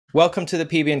Welcome to the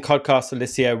PBN Podcast,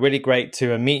 Alicia. Really great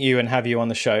to meet you and have you on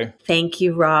the show. Thank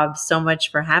you, Rob, so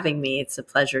much for having me. It's a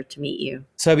pleasure to meet you.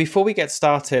 So before we get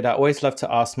started, I always love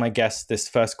to ask my guests this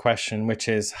first question, which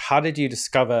is, how did you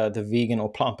discover the vegan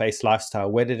or plant-based lifestyle?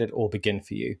 Where did it all begin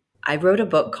for you? I wrote a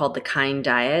book called The Kind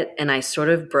Diet, and I sort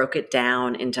of broke it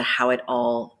down into how it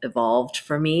all evolved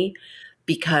for me,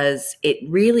 because it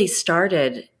really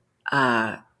started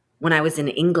when I was in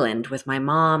England with my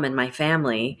mom and my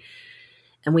family.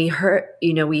 And we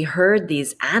heard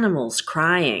these animals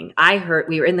crying.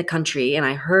 We were in the country and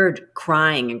I heard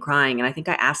crying and crying. And I think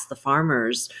I asked the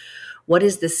farmers, what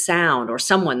is this sound? Or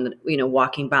someone,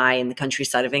 walking by in the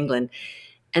countryside of England.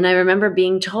 And I remember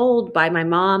being told by my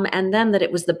mom and them that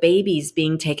it was the babies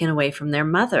being taken away from their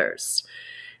mothers.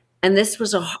 And this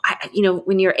was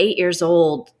when you're 8 years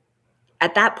old,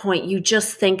 at that point, you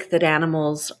just think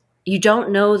that you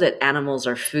don't know that animals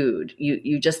are food.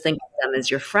 You just think of them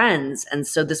as your friends. And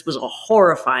so this was a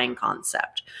horrifying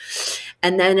concept.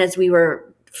 And then as we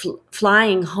were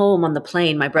flying home on the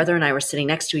plane, my brother and I were sitting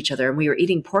next to each other and we were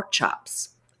eating pork chops.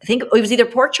 I think it was either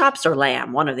pork chops or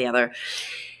lamb, one or the other.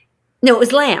 No, it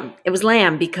was lamb. It was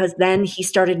lamb, because then he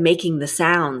started making the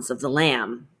sounds of the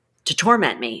lamb to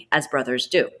torment me, as brothers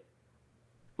do.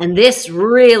 And this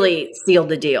really sealed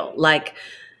the deal. Like,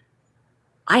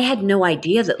 I had no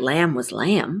idea that lamb was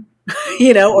lamb,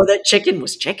 or that chicken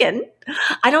was chicken.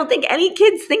 I don't think any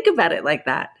kids think about it like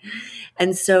that.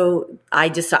 And so I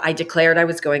declared I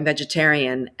was going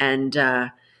vegetarian,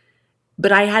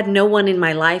 but I had no one in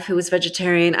my life who was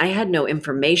vegetarian. I had no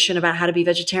information about how to be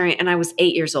vegetarian, and I was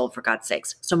 8 years old, for God's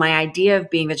sakes. So my idea of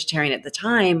being vegetarian at the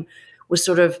time was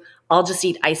sort of, I'll just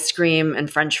eat ice cream and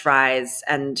French fries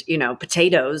and,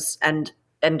 potatoes and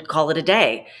call it a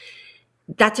day.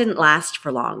 That didn't last for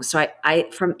long. So I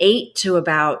from 8 to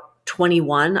about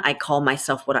 21, I call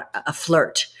myself a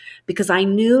flirt, because I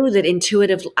knew that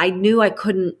I knew I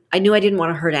didn't want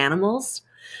to hurt animals,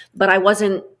 but I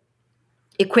wasn't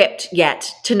equipped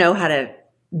yet to know how to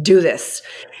do this.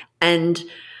 And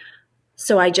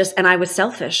so I was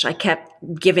selfish. I kept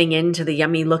giving in to the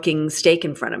yummy looking steak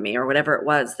in front of me or whatever it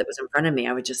was that was in front of me.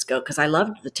 I would just go, because I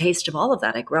loved the taste of all of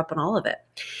that. I grew up on all of it.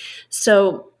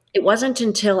 So it wasn't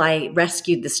until I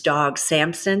rescued this dog,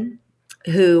 Samson,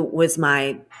 who was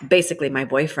basically my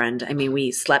boyfriend. I mean,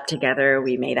 we slept together,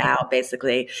 we made out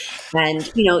basically. And,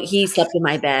 he slept in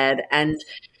my bed, and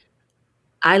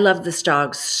I loved this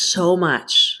dog so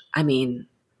much. I mean,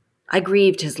 I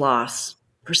grieved his loss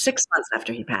for 6 months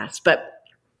after he passed. But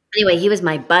anyway, he was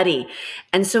my buddy.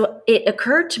 And so it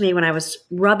occurred to me when I was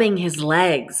rubbing his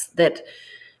legs that,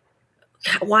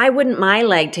 why wouldn't my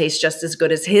leg taste just as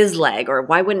good as his leg? Or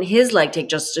why wouldn't his leg taste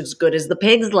just as good as the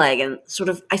pig's leg? And sort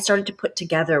of, I started to put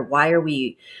together, why are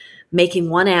we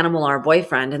making one animal our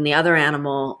boyfriend and the other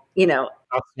animal, Our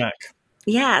snack.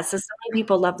 Yeah. So many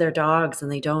people love their dogs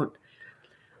and they don't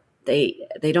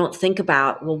think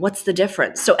about, well, what's the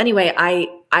difference? So anyway,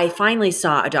 I finally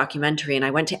saw a documentary, and I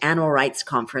went to Animal Rights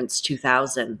Conference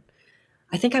 2000.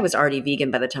 I think I was already vegan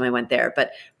by the time I went there.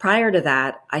 But prior to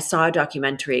that, I saw a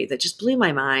documentary that just blew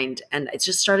my mind. And it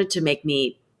just started to make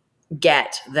me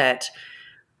get that,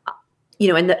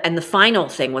 and the final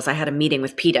thing was I had a meeting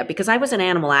with PETA, because I was an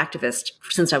animal activist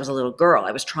since I was a little girl.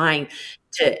 I was trying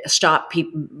to stop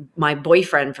my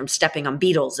boyfriend from stepping on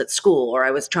beetles at school, or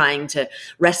I was trying to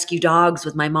rescue dogs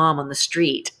with my mom on the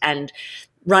street, and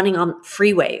running on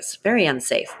freeways, very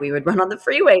unsafe. We would run on the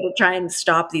freeway to try and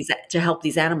to help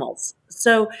these animals.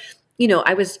 So,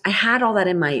 I had all that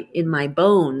in my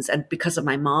bones, and because of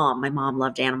my mom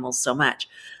loved animals so much.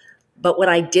 But what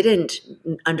I didn't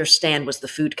understand was the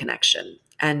food connection.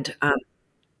 And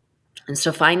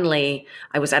so finally,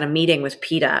 I was at a meeting with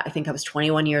PETA. I think I was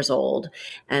 21 years old,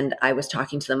 and I was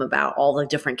talking to them about all the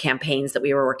different campaigns that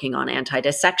we were working on,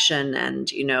 anti-dissection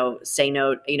and, say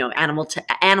no,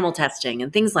 animal testing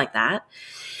and things like that,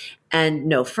 and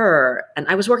no fur. And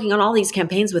I was working on all these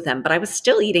campaigns with them, but I was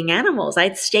still eating animals. I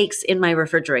had steaks in my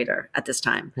refrigerator at this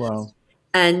time. Wow.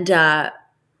 And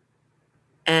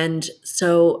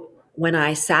so when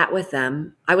I sat with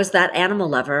them, I was that animal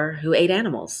lover who ate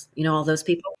animals, all those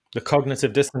people. The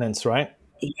cognitive dissonance, right?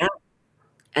 Yeah.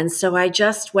 And so I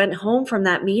just went home from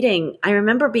that meeting. I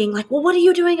remember being like, well, what are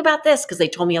you doing about this? Because they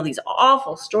told me all these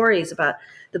awful stories about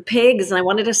the pigs, and I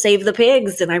wanted to save the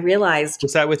pigs. And I realized.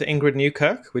 Was that with Ingrid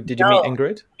Newkirk? Did you meet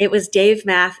Ingrid? It was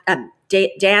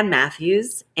Dan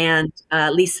Matthews and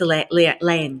Lisa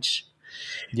Lange.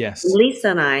 Yes. Lisa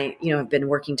and I, have been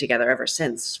working together ever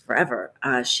since, forever.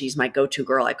 She's my go-to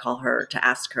girl. I call her to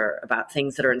ask her about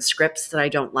things that are in scripts that I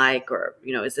don't like, or,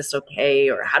 is this okay?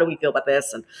 Or how do we feel about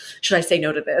this? And should I say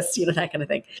no to this? That kind of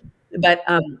thing.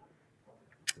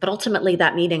 But ultimately,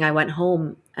 that meeting, I went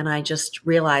home and I just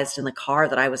realized in the car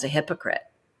that I was a hypocrite,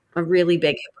 a really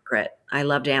big hypocrite. I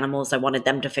loved animals. I wanted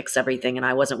them to fix everything, and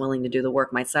I wasn't willing to do the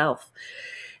work myself.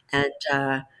 And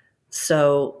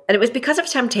and it was because of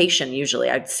temptation. Usually,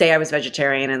 I'd say I was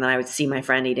vegetarian, and then I would see my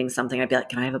friend eating something. I'd be like,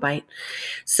 "Can I have a bite?"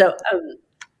 So,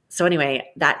 so anyway,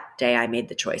 that day I made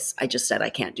the choice. I just said, I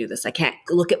can't do this. I can't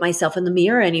look at myself in the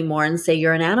mirror anymore and say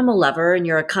you're an animal lover and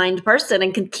you're a kind person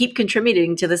and can keep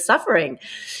contributing to the suffering.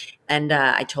 And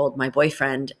I told my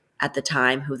boyfriend at the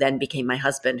time, who then became my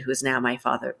husband, who is now my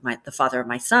father, the father of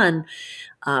my son,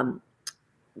 um,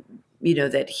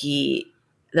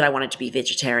 that I wanted to be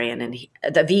vegetarian and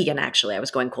the vegan, actually. I was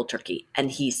going cold turkey.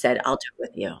 And he said, I'll do it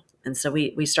with you. And so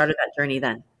we started that journey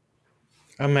then.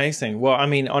 Amazing. Well, I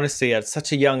mean, honestly, at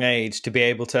such a young age to be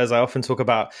able to, as I often talk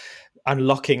about,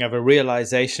 unlocking of a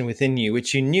realization within you,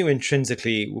 which you knew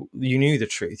intrinsically, you knew the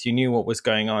truth, you knew what was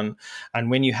going on. And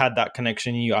when you had that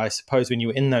connection, I suppose when you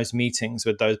were in those meetings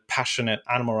with those passionate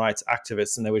animal rights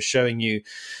activists and they were showing you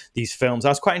these films, I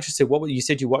was quite interested. You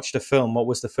said you watched a film. What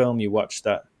was the film you watched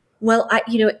that? Well,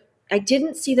 I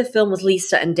didn't see the film with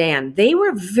Lisa and Dan. They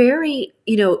were very,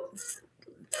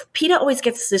 PETA always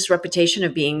gets this reputation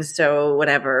of being so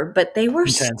whatever, but they were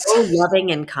Intense. so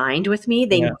loving and kind with me.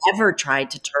 They Yeah. never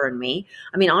tried to turn me.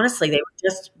 I mean, honestly, they were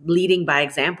just leading by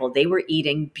example. They were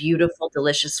eating beautiful,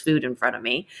 delicious food in front of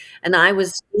me. And I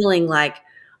was feeling like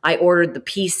I ordered the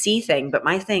PC thing, but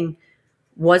my thing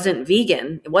wasn't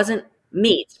vegan. It wasn't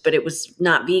meat, but it was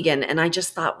not vegan. And I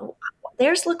just thought, well,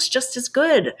 theirs looks just as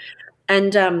good.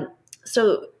 And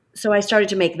so I started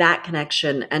to make that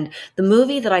connection. And the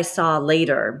movie that I saw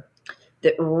later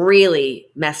that really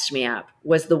messed me up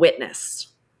was The Witness.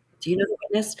 Do you know The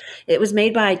Witness? It was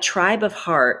made by Tribe of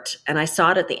Heart, and I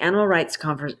saw it at the Animal Rights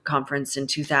Conference in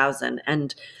 2000.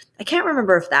 And I can't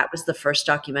remember if that was the first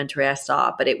documentary I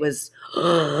saw, but it was,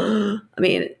 I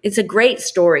mean, it's a great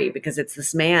story because it's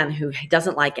this man who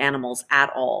doesn't like animals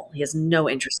at all. He has no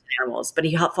interest in animals, but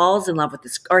he falls in love with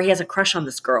this, or he has a crush on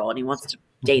this girl and he wants to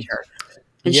date her.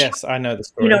 And Yes, I know the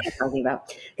story. you know what I'm talking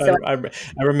about. So I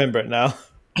remember it now.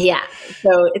 yeah,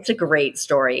 so it's a great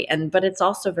story, but it's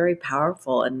also very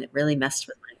powerful, and it really messed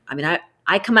with me. I mean,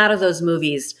 I come out of those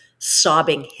movies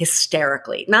sobbing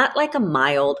hysterically, not like a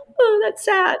mild, oh, that's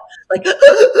sad, like.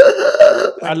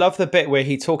 I love the bit where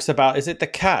he talks about, is it the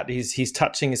cat? He's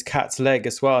touching his cat's leg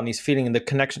as well, and he's feeling the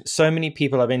connection. So many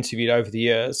people I've interviewed over the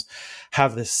years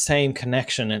have the same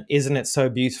connection, and isn't it so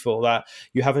beautiful that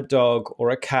you have a dog or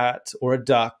a cat or a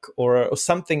duck or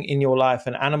something in your life,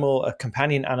 an animal, a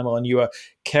companion animal, and you are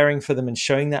caring for them and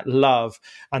showing that love,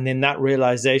 and then that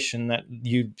realization that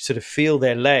you sort of feel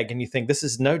their leg and you think this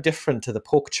is no different to the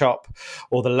pork chop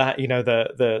or the lamb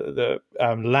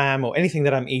or anything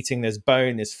that I'm eating. There's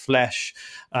bone, there's flesh,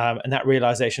 and that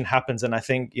realization happens. And I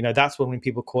think that's when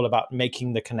people call about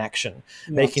making the connection,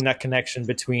 making that connection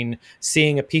between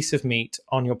seeing a piece of meat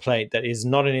on your plate that is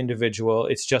not an individual,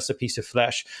 it's just a piece of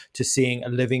flesh, to seeing a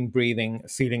living, breathing,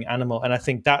 feeling animal. And I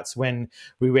think that's when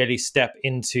we really step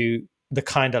into the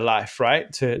kind of life,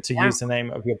 right? To use the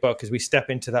name of your book, as we step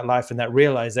into that life and that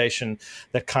realization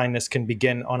that kindness can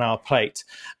begin on our plate.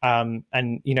 And,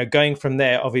 going from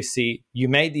there, obviously you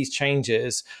made these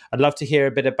changes. I'd love to hear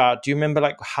a bit about, do you remember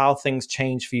like how things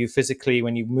changed for you physically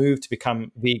when you moved to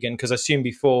become vegan? Because I assume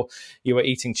before you were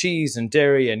eating cheese and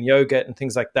dairy and yogurt and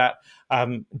things like that.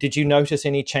 Did you notice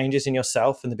any changes in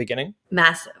yourself in the beginning?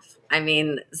 Massive. I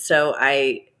mean, so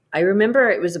I remember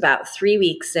it was about 3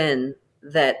 weeks in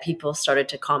that people started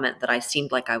to comment that I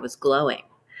seemed like I was glowing.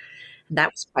 That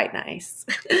was quite nice.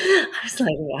 I was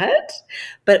like, what?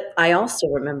 But I also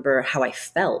remember how I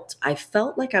felt. I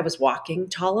felt like I was walking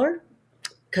taller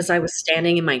because I was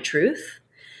standing in my truth.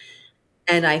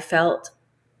 And I felt,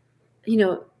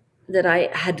 that I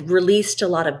had released a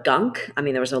lot of gunk. I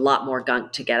mean, there was a lot more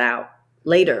gunk to get out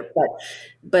later,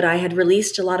 but I had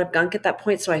released a lot of gunk at that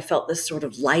point. So I felt this sort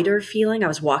of lighter feeling. I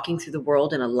was walking through the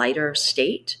world in a lighter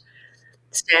state.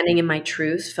 Standing in my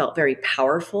truth felt very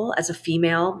powerful as a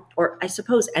female, or I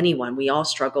suppose anyone. We all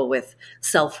struggle with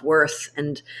self-worth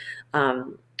and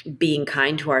being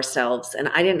kind to ourselves. And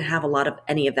I didn't have a lot of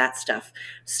any of that stuff.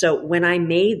 So when I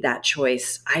made that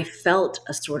choice, I felt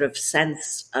a sort of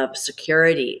sense of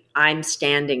security. I'm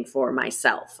standing for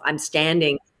myself. I'm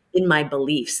standing in my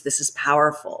beliefs. This is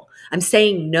powerful. I'm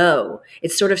saying no.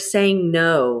 It's sort of saying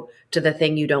no to the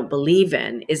thing you don't believe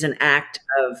in is an act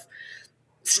of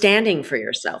standing for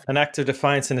yourself. An act of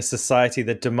defiance in a society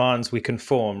that demands we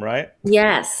conform, right?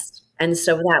 Yes. And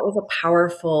so that was a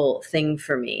powerful thing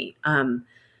for me to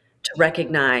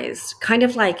recognize, kind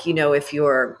of like, if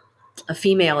you're a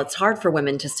female, it's hard for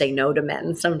women to say no to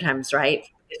men sometimes, right?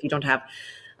 If you don't have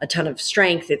a ton of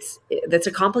strength. That's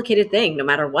a complicated thing, no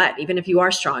matter what. Even if you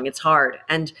are strong, it's hard.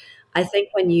 And I think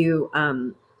when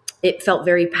it felt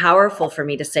very powerful for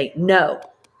me to say, no,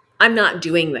 I'm not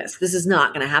doing this. This is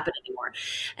not going to happen anymore.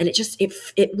 And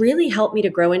it really helped me to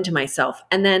grow into myself.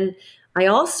 And then I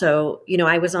also,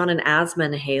 I was on an asthma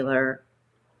inhaler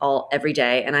every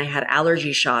day, and I had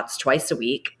allergy shots twice a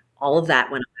week. All of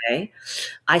that went away.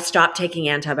 I stopped taking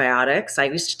antibiotics. I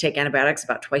used to take antibiotics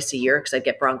about twice a year because I'd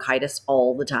get bronchitis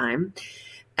all the time.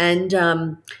 And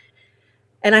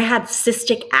I had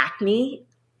cystic acne,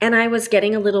 and I was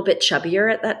getting a little bit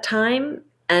chubbier at that time.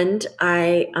 And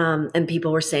and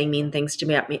people were saying mean things to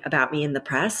me about me in the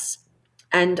press.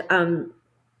 And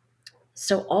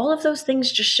so all of those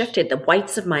things just shifted. The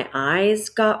whites of my eyes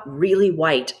got really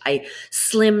white. I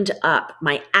slimmed up.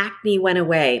 My acne went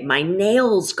away. My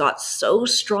nails got so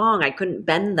strong I couldn't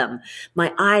bend them.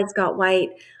 My eyes got white.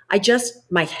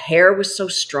 My hair was so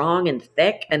strong and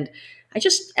thick, and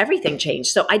everything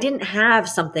changed. So I didn't have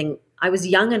something. I was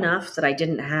young enough that I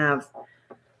didn't have,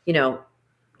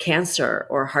 cancer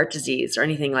or heart disease or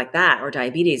anything like that, or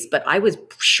diabetes, but I was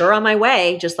sure on my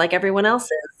way, just like everyone else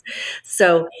is.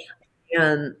 So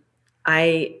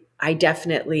I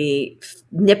definitely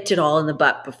nipped it all in the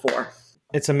butt before.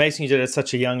 It's amazing you did it at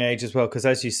such a young age as well, because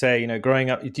as you say, growing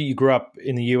up, you grew up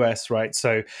in the US, right?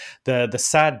 So the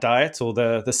SAD diet, or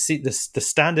the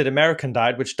standard American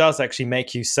diet, which does actually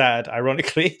make you sad,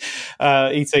 ironically,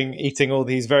 eating all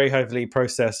these very heavily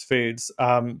processed foods.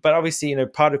 But obviously,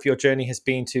 part of your journey has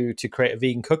been to create a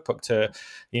vegan cookbook to,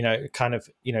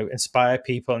 inspire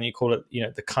people, and you call it,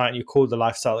 you call the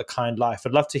lifestyle the kind life.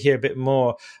 I'd love to hear a bit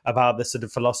more about this sort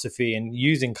of philosophy and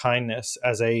using kindness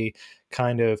as a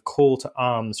kind of call to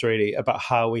arms, really, about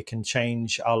how we can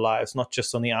change our lives, not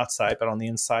just on the outside, but on the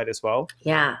inside as well.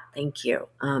 Yeah, thank you.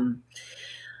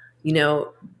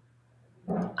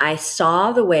 I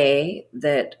saw the way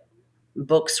that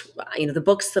books, the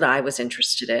books that I was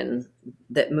interested in,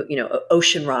 that,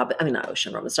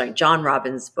 John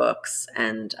Robbins' books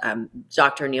and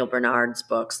Dr. Neil Bernard's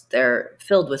books, they're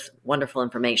filled with wonderful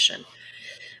information.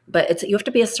 But you have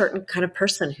to be a certain kind of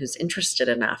person who's interested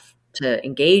enough to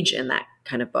engage in that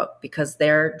kind of book, because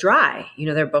they're dry.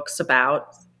 They're books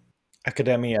about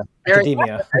academia. They're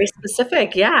very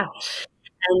specific, yeah.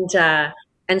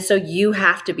 And so you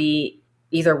have to be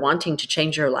either wanting to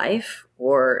change your life,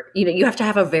 or you have to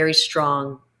have a very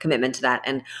strong commitment to that.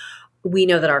 And we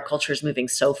know that our culture is moving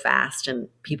so fast, and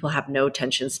people have no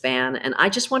attention span. And I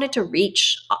just wanted to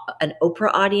reach an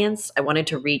Oprah audience. I wanted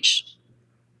to reach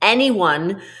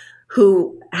anyone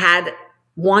who had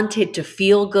wanted to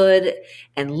feel good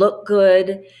and look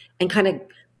good, and kind of,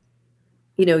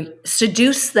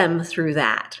 seduce them through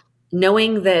that,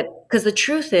 knowing that, because the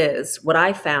truth is, what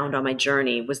I found on my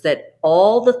journey was that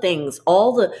all the things,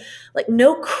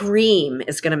 no cream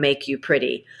is going to make you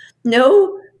pretty.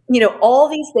 No, all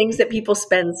these things that people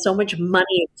spend so much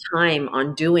money and time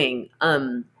on doing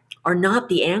are not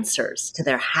the answers to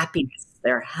their happiness,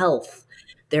 their health,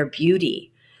 their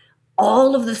beauty.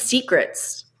 All of the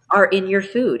secrets are in your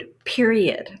food,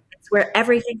 period. It's where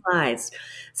everything lies.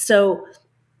 So,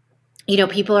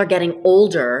 people are getting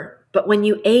older, but when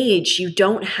you age, you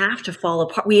don't have to fall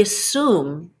apart. We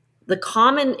assume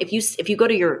if you go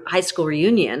to your high school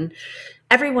reunion,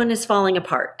 everyone is falling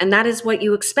apart. And that is what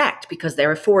you expect, because they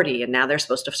were 40 and now they're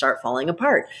supposed to start falling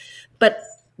apart. But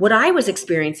what I was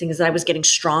experiencing is I was getting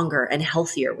stronger and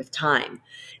healthier with time.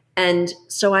 And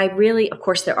so I really, of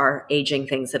course, there are aging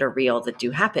things that are real that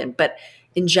do happen, but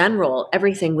in general,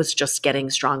 everything was just getting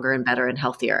stronger and better and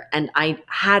healthier. And I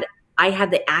had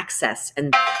the access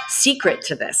and secret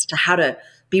to this, to how to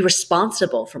be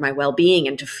responsible for my well-being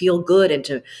and to feel good and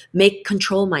to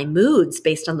control my moods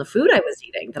based on the food I was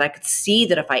eating. That I could see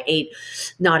that if I ate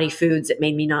naughty foods, it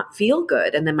made me not feel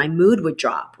good, and then my mood would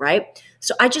drop, right?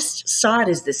 So I just saw it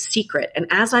as this secret. And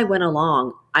as I went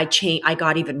along, I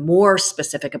got even more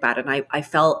specific about it. And I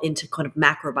fell into kind of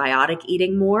macrobiotic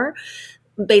eating more,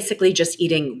 basically just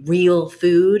eating real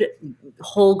food,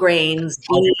 whole grains,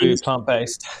 beans,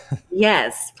 plant-based.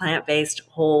 Yes, plant-based,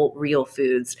 whole, real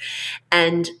foods.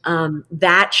 And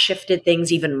that shifted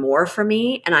things even more for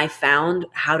me. And I found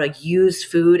how to use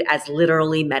food as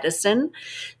literally medicine,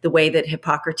 the way that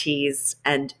Hippocrates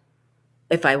and,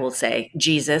 if I will say,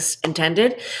 Jesus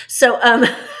intended. So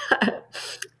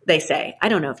they say, I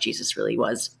don't know if Jesus really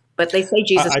was, but they say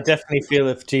Jesus. I definitely feel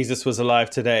if Jesus was alive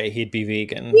today, he'd be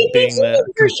vegan.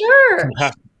 For sure.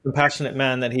 compassionate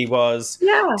man that he was,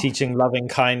 Yeah. teaching loving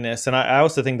kindness. And I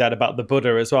also think that about the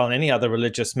Buddha as well, and any other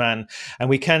religious man. And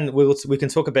we can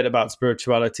talk a bit about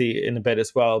spirituality in a bit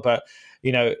as well. But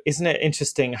isn't it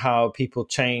interesting how people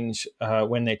change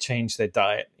when they change their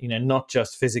diet? Not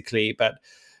just physically, but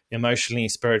emotionally,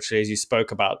 spiritually, as you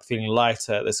spoke about, feeling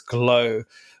lighter, this glow.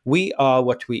 We are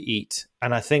what we eat.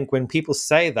 And I think when people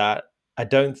say that, I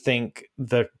don't think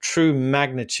the true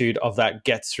magnitude of that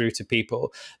gets through to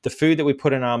people. The food that we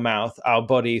put in our mouth, our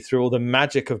body, through all the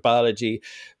magic of biology,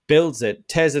 builds it,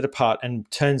 tears it apart, and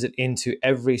turns it into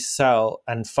every cell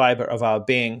and fiber of our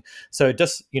being. So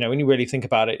just, when you really think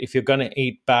about it, if you're going to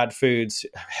eat bad foods,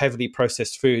 heavily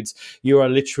processed foods, you are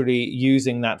literally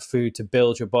using that food to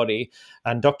build your body.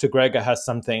 And Dr. Greger has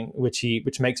something which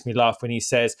makes me laugh when he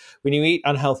says, when you eat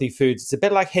unhealthy foods, it's a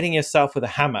bit like hitting yourself with a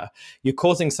hammer. You're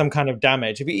causing some kind of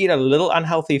damage. If you eat a little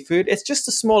unhealthy food, it's just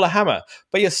a smaller hammer,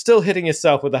 but you're still hitting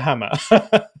yourself with a hammer.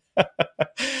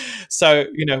 So,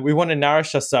 we want to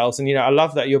nourish ourselves. And, I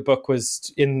love that your book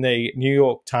was in the New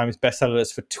York Times bestseller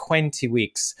list for 20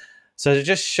 weeks. So it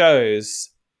just shows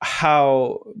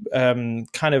how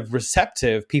kind of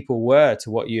receptive people were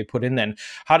to what you had put in then.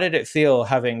 How did it feel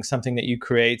having something that you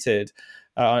created,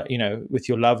 with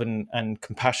your love and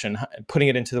compassion, putting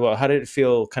it into the world? How did it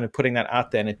feel kind of putting that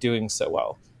out there and it doing so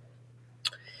well?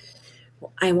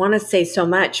 I want to say so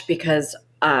much because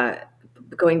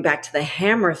going back to the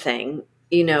hammer thing,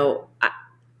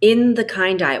 in the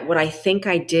Kind Diet, what I think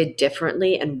I did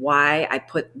differently and why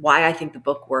I think the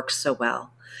book works so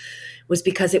well was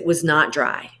because it was not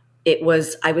dry.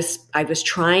 I was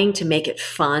trying to make it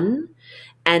fun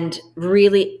and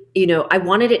really, I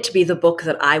wanted it to be the book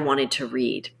that I wanted to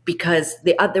read because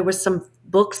there was some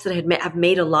books that have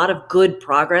made a lot of good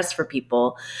progress for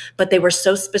people, but they were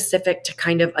so specific to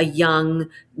kind of a young,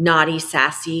 naughty,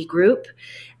 sassy group.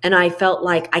 And I felt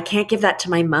like I can't give that to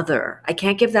my mother. I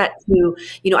can't give that to,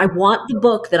 I want the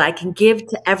book that I can give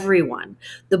to everyone,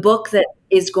 the book that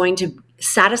is going to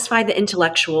satisfy the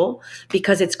intellectual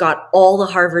because it's got all the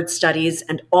Harvard studies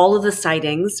and all of the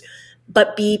sightings,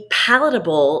 but be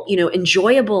palatable,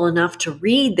 enjoyable enough to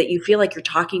read that you feel like you're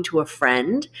talking to a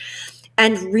friend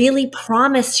and really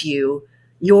promise you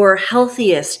your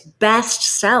healthiest, best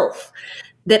self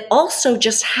that also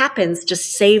just happens to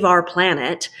save our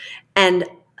planet and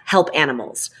help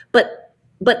animals. But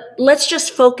let's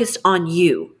just focus on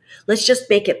you. Let's just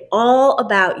make it all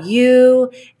about you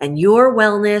and your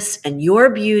wellness and your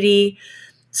beauty.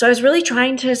 So I was really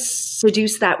trying to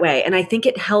seduce that way. And I think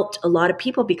it helped a lot of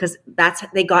people because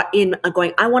they got in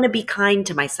going, I want to be kind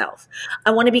to myself.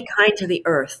 I want to be kind to the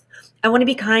earth. I want to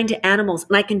be kind to animals.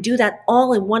 And I can do that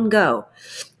all in one go.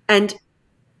 And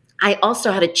I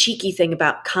also had a cheeky thing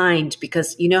about kind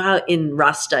because you know how in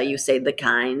Rasta you say the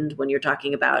kind when you're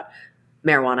talking about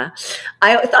marijuana.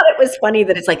 I thought it was funny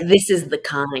that it's like, this is the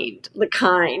kind. But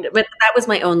that was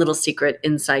my own little secret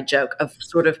inside joke of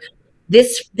sort of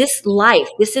this life.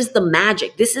 This is the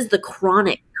magic. This is the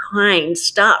chronic kind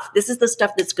stuff. This is the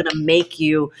stuff that's going to make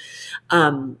you,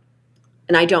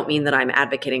 and I don't mean that I'm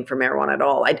advocating for marijuana at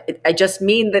all. I just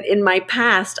mean that in my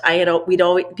past,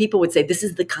 people would say, this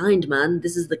is the kind, man.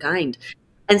 This is the kind.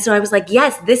 And so I was like,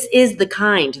 yes, this is the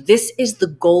kind. This is the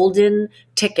golden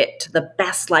ticket to the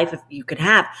best life you could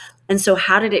have. And so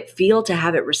how did it feel to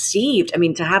have it received? I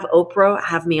mean, to have Oprah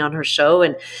have me on her show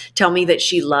and tell me that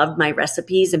she loved my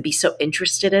recipes and be so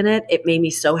interested in it, it made me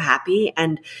so happy.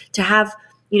 And to have,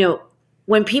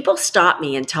 when people stop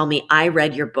me and tell me I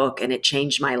read your book and it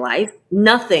changed my life,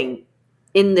 no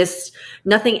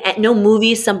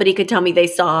movie somebody could tell me they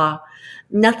saw,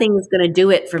 nothing is going to do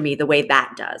it for me the way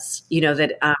that does.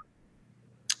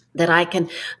 That I can,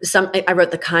 I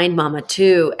wrote The Kind Mama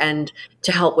too, and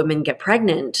to help women get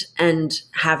pregnant and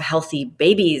have healthy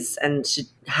babies and to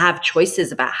have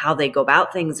choices about how they go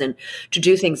about things and to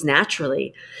do things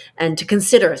naturally and to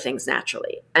consider things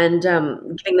naturally and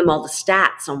giving them all the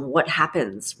stats on what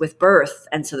happens with birth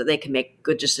and so that they can make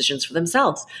good decisions for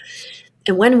themselves.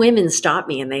 And when women stop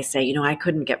me and they say, I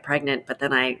couldn't get pregnant, but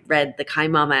then I read The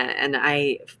Kind Mama and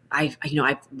I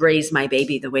raised my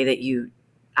baby the way that you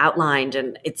outlined,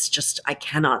 and it's just, I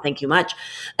cannot thank you much.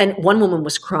 And one woman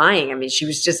was crying. I mean, she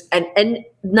was just, and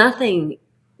nothing,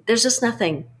 there's just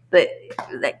nothing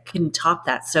that can top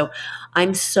that. So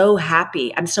I'm so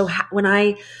happy. When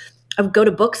I would go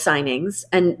to book signings,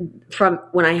 and from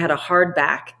when I had a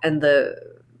hardback and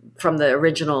from the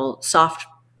original soft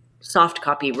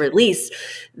copy release,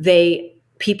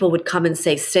 people would come and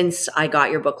say, since I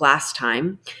got your book last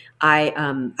time,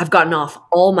 I've gotten off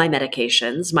all my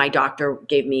medications. My doctor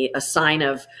gave me a sign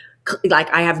of like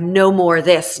I have no more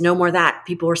this, no more that.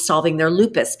 People were solving their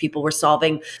lupus. People were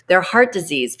solving their heart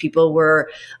disease. People were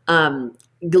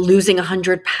losing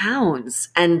 100 pounds.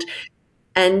 And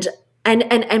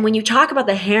and when you talk about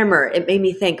the hammer, it made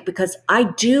me think, because I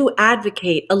do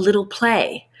advocate a little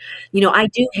play. I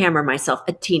do hammer myself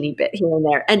a teeny bit here and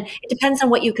there. And it depends on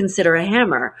what you consider a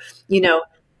hammer. You know,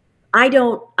 I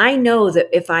know that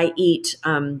if I eat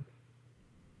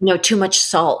too much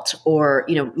salt, or,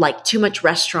 like too much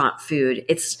restaurant food,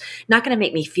 it's not going to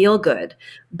make me feel good.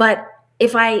 But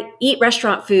if I eat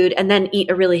restaurant food and then eat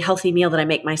a really healthy meal that I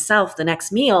make myself the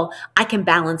next meal, I can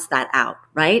balance that out,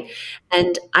 right?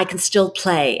 And I can still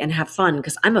play and have fun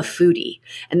because I'm a foodie.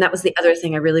 And that was the other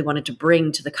thing I really wanted to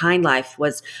bring to the Kind Life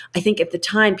was, I think at the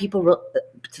time to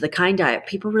the Kind diet,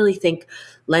 people really think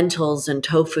lentils and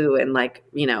tofu and like,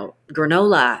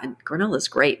 granola, and granola is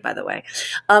great, by the way.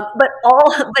 But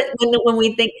when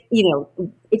we think,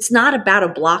 it's not about a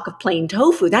block of plain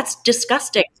tofu. That's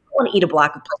disgusting. I don't want to eat a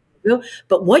block of plain tofu,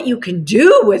 but what you can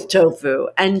do with tofu.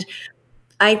 And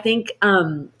I think,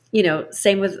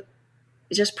 same with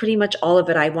just pretty much all of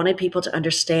it. I wanted people to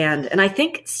understand. And I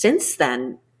think since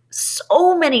then,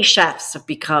 so many chefs have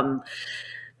become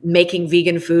making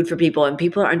vegan food for people, and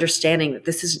people are understanding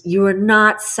that you are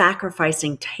not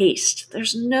sacrificing taste.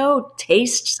 There's no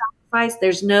taste sacrifice.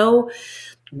 There's no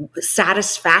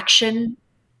satisfaction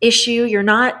issue.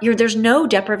 There's no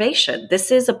deprivation.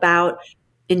 This is about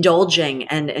indulging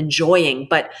and enjoying,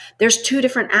 but there's two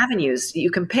different avenues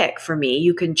you can pick. For me,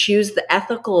 you can choose the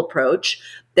ethical approach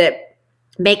that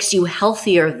makes you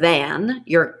healthier than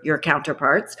your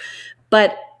counterparts,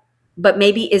 but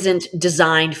maybe isn't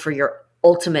designed for your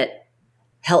ultimate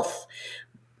health.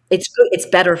 It's good, it's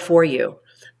better for you.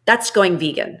 That's going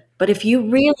vegan. But if you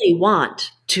really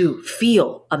want to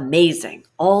feel amazing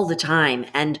all the time,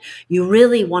 and you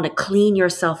really want to clean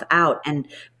yourself out and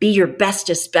be your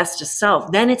bestest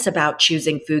self, then it's about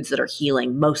choosing foods that are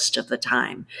healing most of the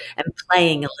time and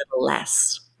playing a little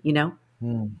less.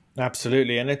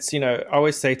 Absolutely. And it's, I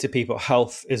always say to people,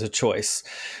 health is a choice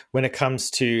when it comes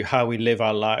to how we live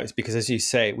our lives, because as you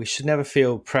say, we should never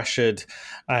feel pressured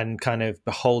and kind of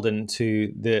beholden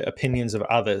to the opinions of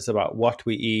others about what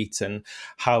we eat and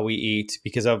how we eat,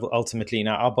 because ultimately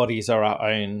now our bodies are our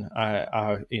own.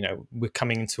 We're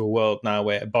coming into a world now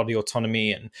where body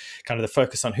autonomy and kind of the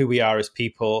focus on who we are as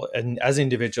people and as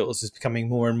individuals is becoming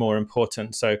more and more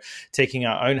important. So taking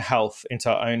our own health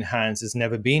into our own hands has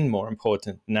never been more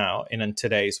important now in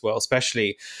today's world,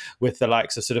 especially with the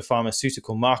likes of sort of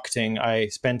pharmaceutical marketing. I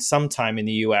spent some time in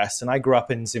the US, and I grew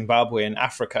up in Zimbabwe and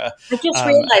Africa. I just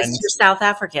realized you're South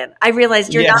African. I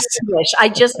realized you're not English.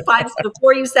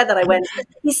 Before you said that, I went,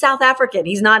 he's South African.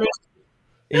 He's not English.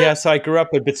 Yeah, so I grew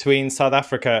up between South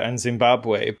Africa and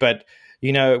Zimbabwe. But,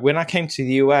 when I came to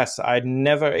the US, I'd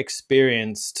never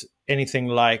experienced anything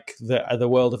like the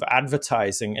world of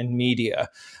advertising and media.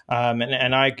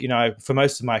 And I, for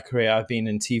most of my career, I've been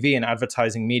in TV and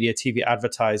advertising, media, TV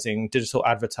advertising, digital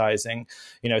advertising,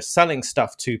 selling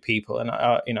stuff to people. And,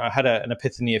 I had an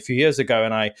epiphany a few years ago,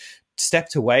 and I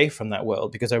stepped away from that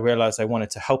world because I realized I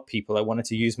wanted to help people. I wanted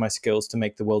to use my skills to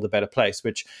make the world a better place,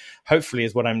 which hopefully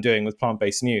is what I'm doing with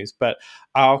Plant-Based News. But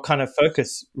our kind of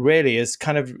focus really is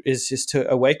just to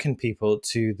awaken people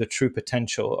to the true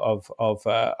potential of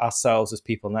ourselves as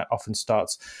people. And that often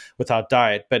starts with our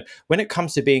diet. But when it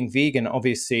comes to being vegan,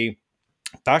 obviously,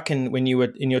 when you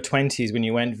were in your 20s, when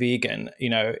you went vegan,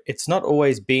 it's not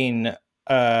always been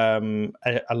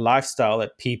a lifestyle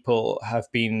that people have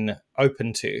been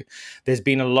open to. There's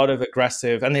been a lot of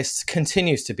aggressive, and this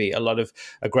continues to be a lot of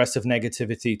aggressive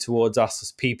negativity towards us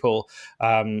as people,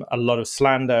 a lot of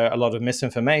slander, a lot of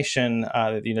misinformation.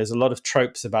 There's a lot of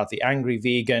tropes about the angry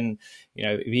vegan,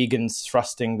 vegans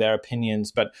thrusting their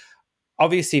opinions. But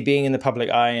obviously being in the public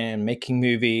eye and making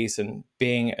movies and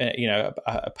being,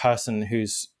 a person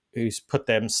who's put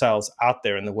themselves out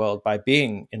there in the world by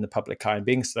being in the public eye and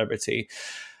being a celebrity.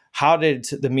 How did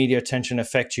the media attention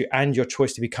affect you and your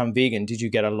choice to become vegan? Did you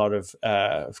get a lot of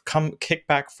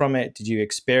kickback from it? Did you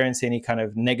experience any kind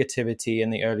of negativity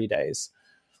in the early days?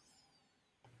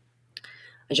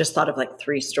 I just thought of like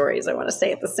 3 stories I want to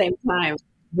say at the same time.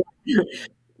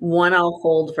 One I'll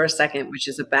hold for a second, which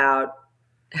is about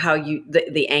how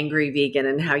the angry vegan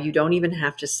and how you don't even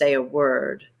have to say a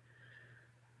word.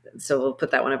 So we'll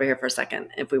put that one over here for a second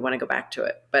if we want to go back to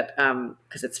it, but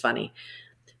because it's funny.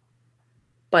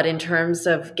 But in terms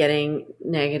of getting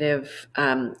negative,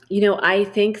 I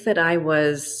think that I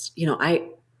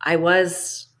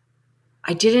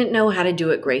didn't know how to do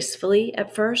it gracefully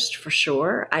at first, for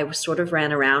sure. I sort of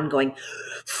ran around going,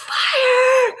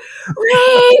 fire,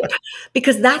 rape,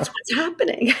 because that's what's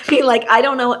happening. I mean, like, I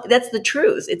don't know. That's the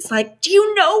truth. It's like, do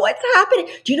you know what's happening?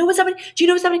 Do you know what's happening? Do you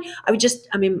know what's happening?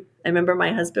 I mean, I remember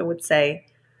my husband would say,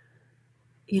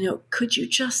 could you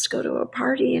just go to a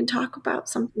party and talk about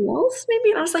something else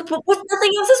maybe? And I was like, well,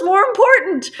 nothing else is more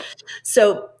important.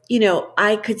 So,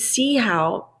 I could see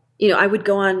how, I would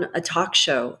go on a talk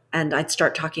show and I'd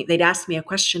start talking. They'd ask me a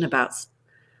question about,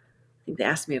 I think they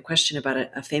asked me a question about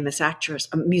a famous actress,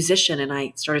 a musician, and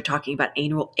I started talking about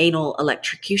anal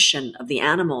electrocution of the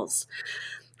animals,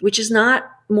 which is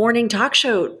not morning talk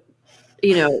show,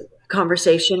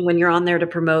 conversation when you're on there to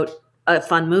promote a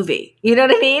fun movie. You know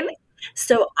what I mean?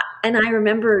 So, and I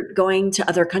remember going to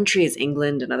other countries,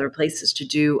 England and other places, to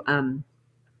do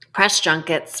press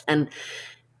junkets, and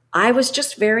I was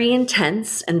just very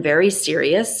intense and very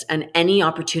serious, and any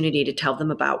opportunity to tell them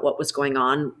about what was going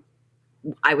on,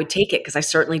 I would take it, because I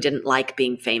certainly didn't like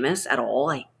being famous at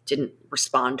all. I didn't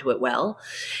respond to it well.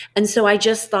 And so I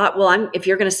just thought, well,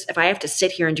 if I have to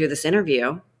sit here and do this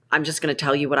interview, I'm just going to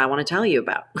tell you what I want to tell you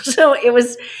about. So it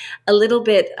was a little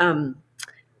bit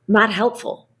not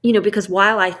helpful, because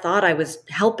while I thought I was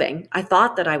helping, I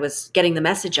thought that I was getting the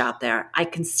message out there, I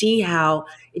can see how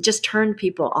it just turned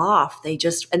people off.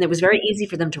 And it was very easy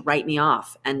for them to write me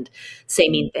off and say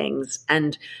mean things.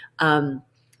 And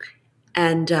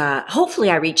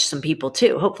hopefully I reached some people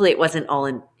too. Hopefully it wasn't all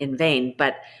in vain.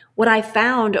 But what I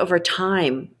found over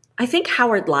time, I think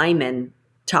Howard Lyman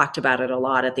talked about it a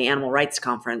lot at the Animal Rights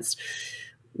Conference,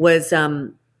 was,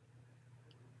 and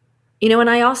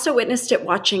I also witnessed it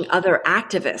watching other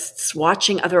activists,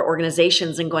 watching other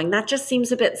organizations and going, that just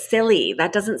seems a bit silly.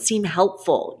 That doesn't seem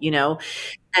helpful,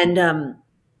 And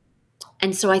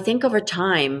so I think over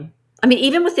time, I mean,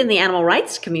 even within the animal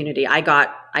rights community, I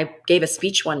gave a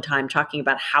speech one time talking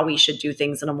about how we should do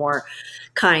things in a more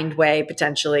kind way,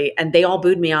 potentially. And they all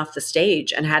booed me off the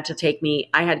stage and had to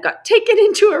I had got taken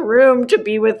into a room to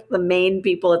be with the main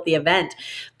people at the event,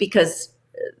 because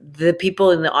the people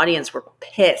in the audience were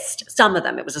pissed. Some of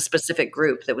them, it was a specific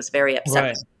group that was very upset.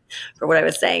 Right. For what I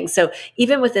was saying. So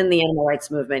even within the animal rights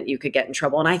movement, you could get in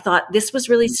trouble. And I thought this was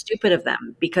really stupid of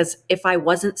them, because if I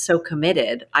wasn't so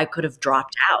committed, I could have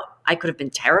dropped out. I could have been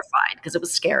terrified because it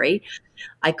was scary.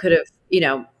 I could have,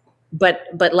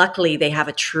 but luckily they have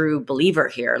a true believer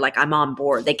here. Like, I'm on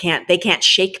board. They can't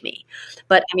shake me.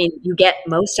 But I mean, you get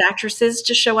most actresses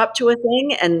to show up to a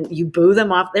thing and you boo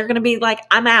them off. They're going to be like,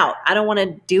 I'm out. I don't want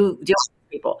to deal with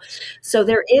people. So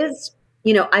there is,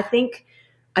 I think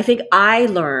I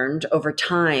learned over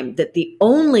time that the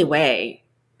only way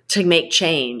to make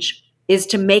change is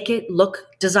to make it look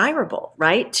desirable,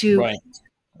 right? Right.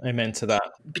 Amen to that.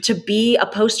 To be a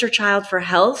poster child for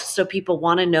health, so people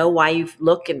want to know why you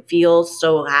look and feel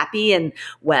so happy and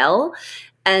well,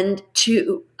 and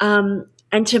to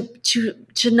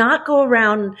not go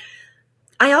around.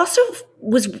 I also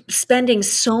was spending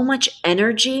so much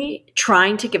energy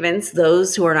trying to convince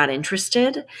those who are not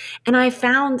interested. And I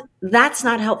found that's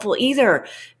not helpful either.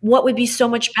 What would be so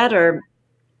much better,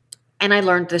 and I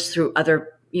learned this through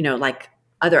other, like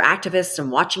other activists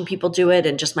and watching people do it,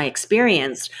 and just my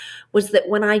experience, was that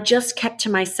when I just kept to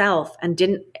myself and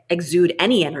didn't exude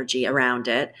any energy around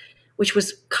it, which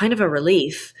was kind of a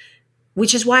relief,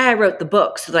 which is why I wrote the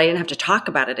book, so that I didn't have to talk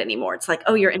about it anymore. It's like,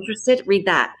 oh, you're interested? Read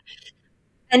that.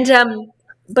 And,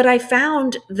 but I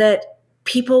found that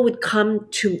people would come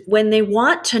to, when they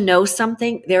want to know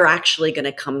something, they're actually going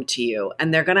to come to you,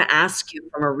 and they're going to ask you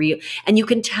from a real, and you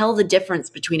can tell the difference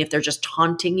between if they're just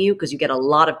taunting you, because you get a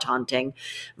lot of taunting,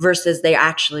 versus they're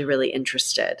actually really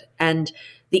interested. And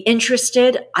the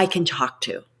interested, I can talk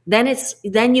to. Then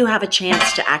you have a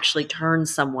chance to actually turn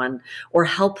someone or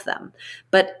help them.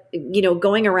 But,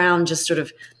 going around just sort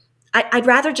of, I'd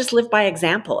rather just live by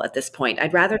example at this point.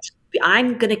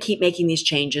 I'm going to keep making these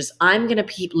changes. I'm going to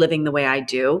keep living the way I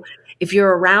do. If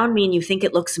you're around me and you think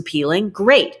it looks appealing,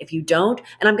 great. If you don't,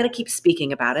 and I'm going to keep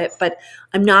speaking about it, but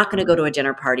I'm not going to go to a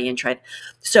dinner party and try.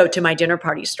 So to my dinner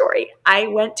party story, I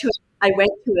went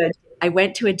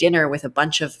to a dinner with a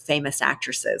bunch of famous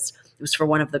actresses. It was for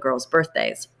one of the girls'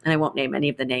 birthdays, and I won't name any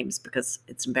of the names because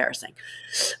it's embarrassing.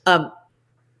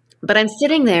 But I'm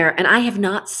sitting there and I have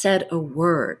not said a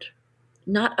word.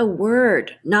 Not a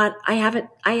word. I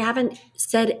haven't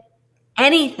said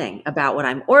anything about what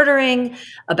I'm ordering,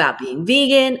 about being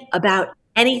vegan, about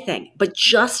anything, but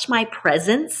just my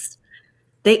presence.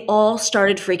 They all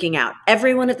started freaking out.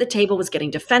 Everyone at the table was getting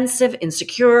defensive,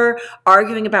 insecure,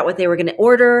 arguing about what they were going to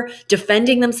order,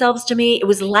 defending themselves to me. It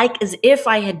was like as if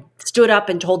I had stood up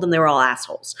and told them they were all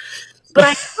assholes. But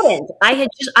I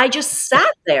hadn't. I just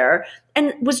sat there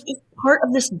and was just part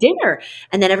of this dinner.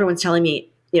 And then everyone's telling me,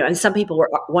 and some people were,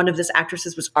 one of this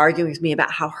actresses was arguing with me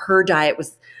about how her diet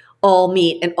was all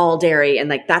meat and all dairy. And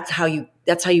like, that's how you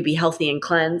be healthy and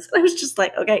cleanse. I was just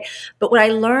like, okay. But what I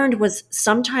learned was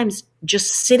sometimes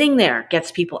just sitting there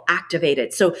gets people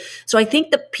activated. So I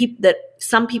think that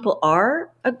some people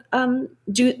are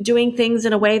doing things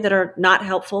in a way that are not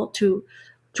helpful to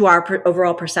our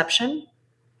overall perception.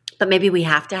 But maybe we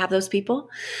have to have those people.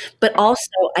 But also,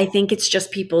 I think it's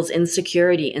just people's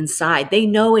insecurity inside. They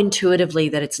know intuitively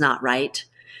that it's not right.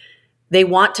 They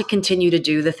want to continue to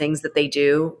do the things that they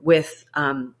do with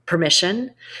permission,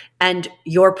 and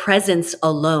your presence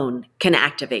alone can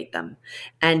activate them.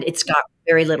 And it's got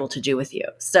very little to do with you.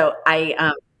 So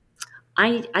I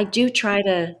do try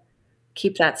to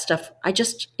keep that stuff.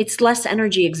 It's less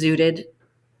energy exuded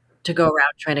to go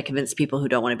around trying to convince people who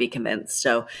don't want to be convinced.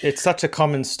 So it's such a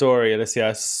common story,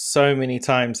 Alicia. So many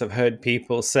times I've heard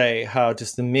people say how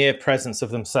just the mere presence of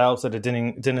themselves at a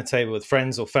dinner table with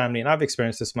friends or family, and I've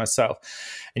experienced this myself,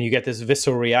 and you get this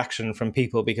visceral reaction from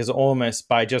people because almost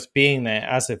by just being there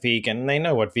as a vegan, and they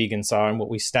know what vegans are and what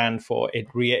we stand for,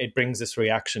 it brings this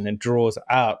reaction and draws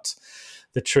out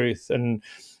the truth. And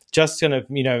just kind of,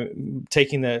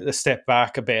 taking the step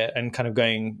back a bit and kind of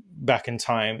going back in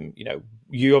time,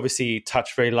 you obviously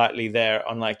touched very lightly there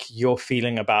on like your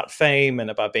feeling about fame and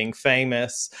about being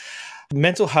famous.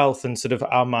 Mental health and sort of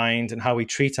our mind and how we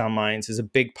treat our minds is a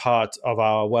big part of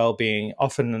our well-being,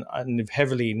 often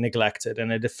heavily neglected,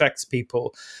 and it affects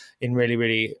people in really,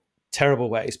 really terrible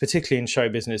ways, particularly in show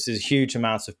business. There's huge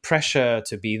amounts of pressure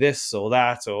to be this or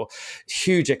that, or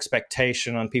huge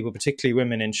expectation on people, particularly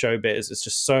women in showbiz. It's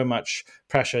just so much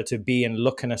pressure to be and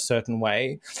look in a certain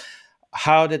way.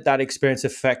 How did that experience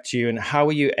affect you, and how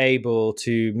were you able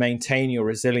to maintain your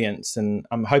resilience? And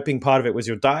I'm hoping part of it was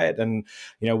your diet. And,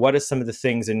 what are some of the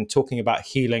things in talking about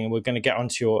healing? And we're going to get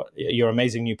onto your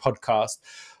amazing new podcast.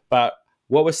 But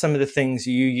what were some of the things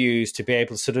you used to be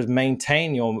able to sort of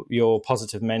maintain your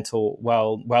positive mental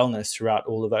wellness throughout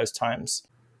all of those times?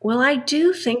 Well, I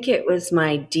do think it was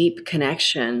my deep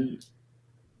connection,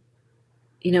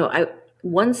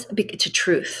 to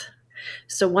truth.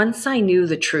 So once I knew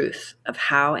the truth of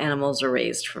how animals are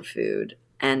raised for food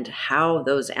and how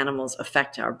those animals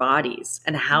affect our bodies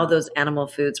and how those animal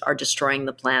foods are destroying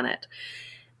the planet,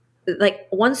 like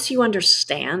once you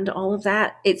understand all of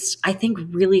that, it's, I think,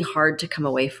 really hard to come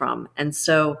away from. And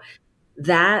so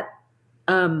that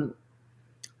I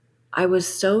was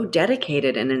so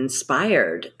dedicated and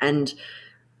inspired. And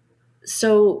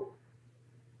so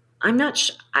I'm not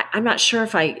sure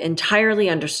if I entirely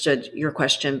understood your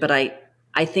question, but I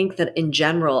think that in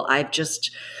general,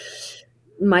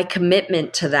 my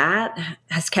commitment to that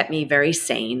has kept me very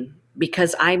sane,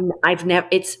 because I've never,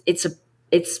 it's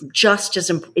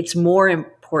more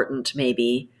important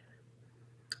maybe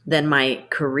than my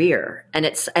career. And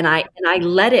I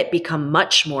let it become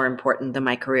much more important than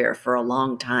my career for a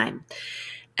long time.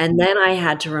 And then I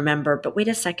had to remember, but wait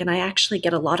a second, I actually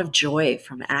get a lot of joy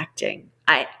from acting.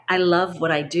 I love what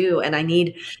I do, and I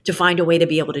need to find a way to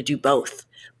be able to do both.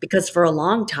 Because for a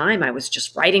long time, I was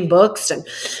just writing books and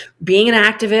being an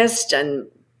activist. And,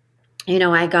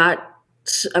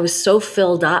 I was so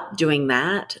filled up doing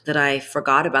that I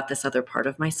forgot about this other part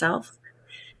of myself.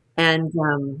 And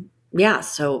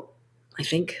so I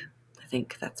think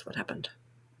that's what happened.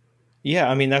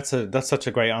 Yeah, I mean, that's such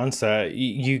a great answer.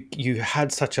 You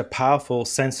had such a powerful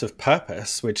sense of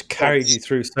purpose, which carried you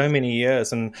through so many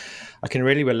years, and I can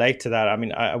really relate to that. I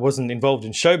mean, I wasn't involved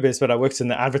in showbiz, but I worked in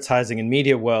the advertising and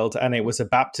media world, and it was a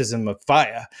baptism of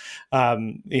fire.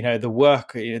 The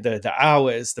work, the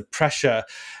hours, the pressure.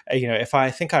 If I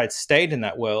think I had stayed in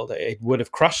that world, it would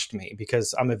have crushed me,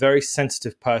 because I'm a very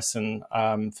sensitive person.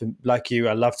 Like you,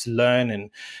 I love to learn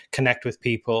and connect with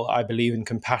people. I believe in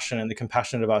compassion and the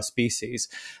compassion of our species.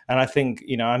 And I think,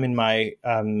 I'm in my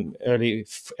early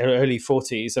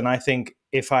 40s. And I think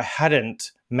if I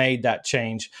hadn't made that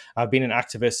change, I've been an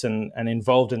activist and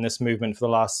involved in this movement for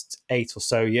the last 8 or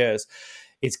so years.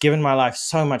 It's given my life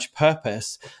so much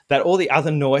purpose that all the other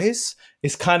noise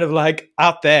is kind of like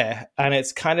out there, and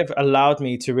it's kind of allowed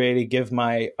me to really give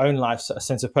my own life a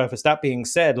sense of purpose. That being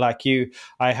said, like you,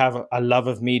 I have a love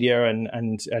of media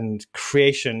and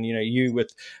creation, you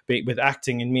with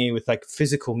acting, and me with like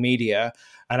physical media.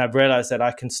 And I've realized that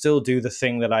I can still do the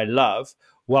thing that I love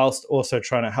whilst also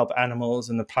trying to help animals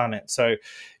and the planet. So,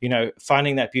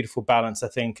 finding that beautiful balance, I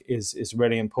think, is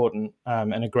really important,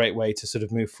 and a great way to sort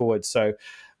of move forward. So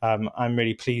I'm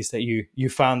really pleased that you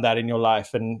found that in your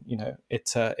life, and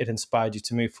it inspired you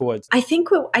to move forward. I think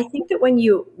that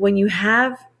when you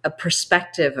have a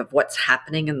perspective of what's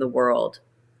happening in the world,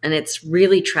 and it's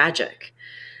really tragic,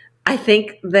 I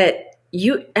think that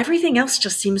everything else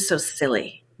just seems so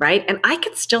silly, right? And I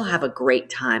can still have a great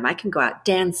time. I can go out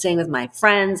dancing with my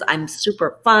friends. I'm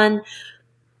super fun.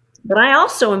 But I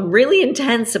also am really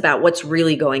intense about what's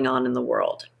really going on in the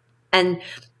world. And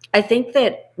I think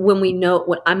that when we know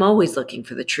what I'm always looking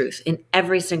for the truth in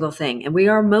every single thing, and we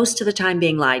are most of the time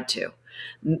being lied to.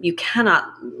 You cannot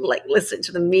listen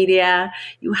to the media.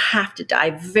 You have to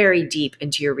dive very deep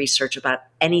into your research about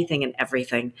anything and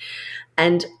everything.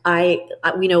 And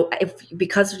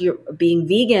because you're being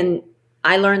vegan,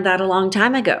 I learned that a long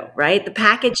time ago, right? The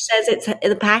package says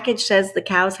the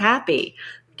cow's happy.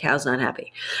 The cow's not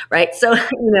happy, right? So,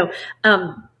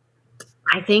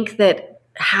 I think that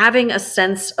having a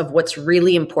sense of what's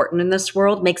really important in this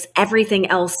world makes everything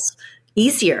else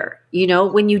easier.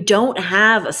 When you don't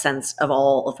have a sense of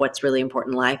all of what's really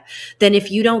important in life, then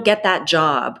if you don't get that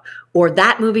job or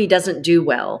that movie doesn't do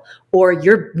well or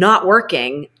you're not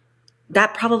working,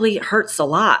 that probably hurts a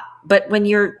lot. But when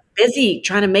you're busy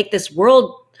trying to make this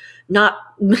world not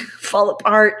fall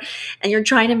apart and you're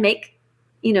trying to make,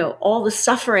 all the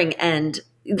suffering end,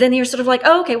 then you're sort of like,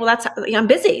 oh, okay, well, I'm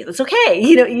busy. That's okay.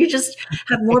 You just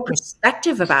have more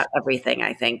perspective about everything,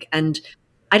 I think. And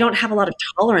I don't have a lot of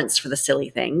tolerance for the silly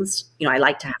things. I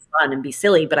like to have fun and be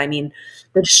silly, but I mean,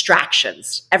 the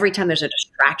distractions, every time there's a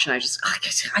distraction, I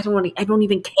don't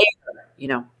even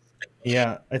care.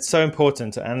 Yeah, it's so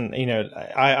important. And,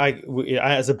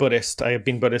 as a Buddhist, I have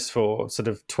been Buddhist for sort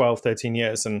of 12, 13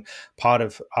 years. And part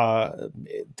of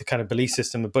the kind of belief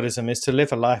system of Buddhism is to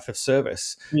live a life of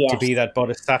service, Yes. to be that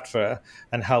bodhisattva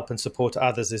and help and support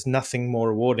others. There's nothing more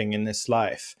rewarding in this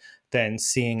life than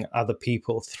seeing other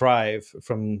people thrive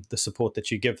from the support that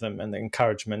you give them and the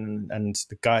encouragement and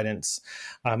the guidance,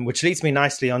 which leads me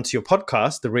nicely onto your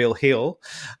podcast, The Real Heal,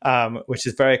 which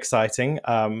is very exciting.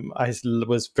 I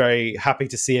was very happy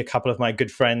to see a couple of my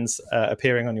good friends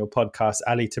appearing on your podcast,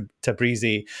 Ali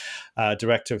Tabrizi,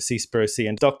 director of Seaspiracy,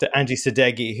 and Dr. Angie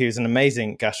Sadeghi, who's an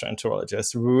amazing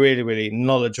gastroenterologist, really, really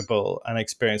knowledgeable and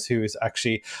experienced, who is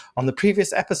actually on the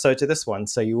previous episode to this one.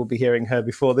 So you will be hearing her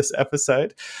before this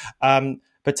episode.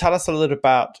 But tell us a little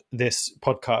about this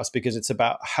podcast, because it's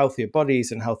about healthier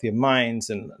bodies and healthier minds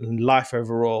and life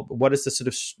overall. But what is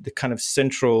the kind of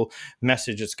central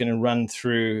message that's going to run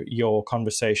through your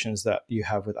conversations that you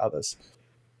have with others?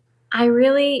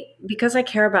 Because I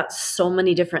care about so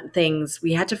many different things,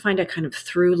 we had to find a kind of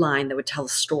through line that would tell a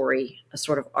story, a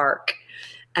sort of arc.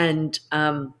 And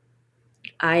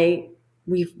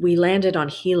we landed on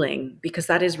healing, because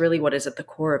that is really what is at the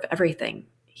core of everything.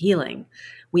 Healing.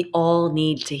 We all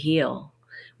need to heal.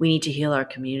 We need to heal our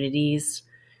communities.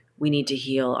 We need to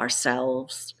heal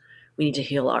ourselves. We need to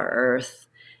heal our earth.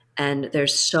 And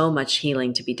there's so much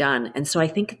healing to be done. And so I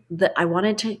think that I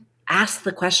wanted to ask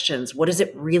the questions: what is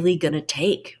it really going to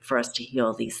take for us to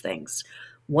heal these things?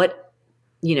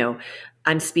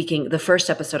 I'm speaking, the first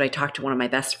episode, I talked to one of my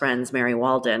best friends, Mary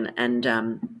Walden, and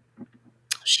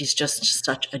she's just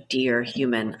such a dear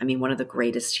human. I mean, one of the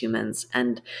greatest humans.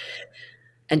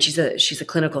 And she's a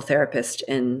clinical therapist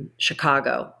in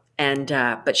Chicago,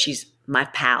 but she's my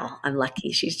pal. I'm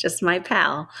lucky. She's just my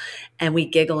pal. And we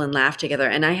giggle and laugh together.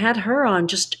 And I had her on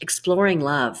just exploring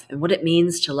love and what it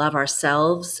means to love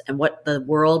ourselves and what the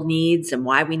world needs and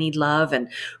why we need love, and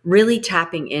really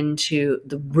tapping into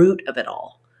the root of it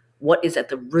all. What is at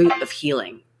the root of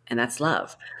healing? And that's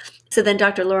love. So then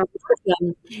Dr. Laura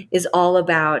is all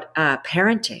about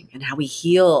parenting and how we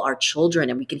heal our children,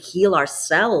 and we can heal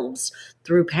ourselves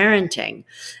through parenting,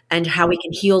 and how we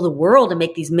can heal the world and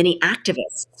make these mini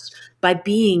activists by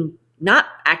being not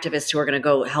activists who are going to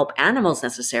go help animals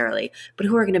necessarily, but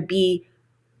who are going to be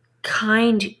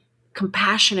kind,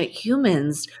 compassionate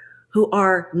humans who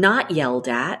are not yelled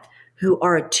at, who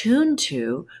are attuned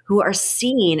to, who are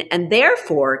seen, and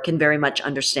therefore can very much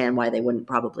understand why they wouldn't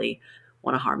probably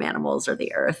want to harm animals or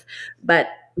the earth. But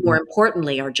more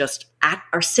importantly,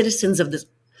 are citizens of this.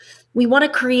 We want to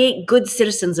create good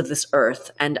citizens of this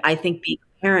earth. And I think being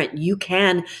a parent, you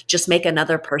can just make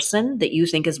another person that you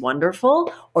think is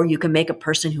wonderful, or you can make a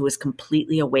person who is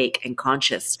completely awake and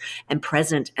conscious and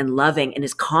present and loving and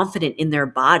is confident in their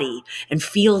body and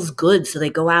feels good. So they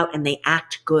go out and they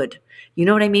act good. You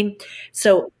know what I mean?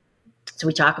 So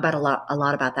we talk about a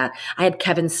lot about that. I had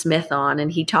Kevin Smith on,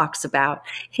 and he talks about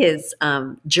his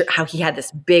how he had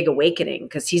this big awakening,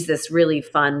 because he's this really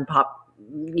fun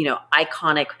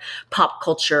iconic pop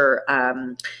culture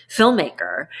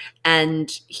filmmaker,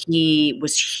 and he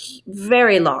was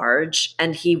very large,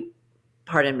 and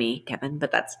pardon me, Kevin,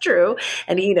 but that's true.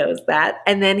 And he knows that.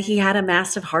 And then he had a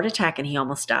massive heart attack and he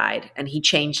almost died, and he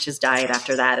changed his diet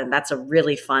after that. And that's a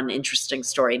really fun, interesting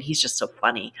story. And he's just so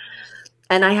funny.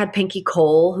 And I had Pinky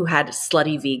Cole, who had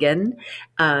Slutty Vegan.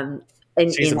 And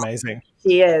She's amazing.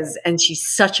 she is, and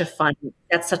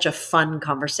that's such a fun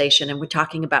conversation. And we're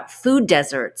talking about food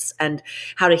deserts and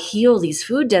how to heal these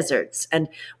food deserts. And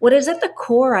what is at the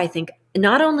core, I think,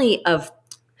 not only of,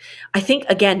 I think,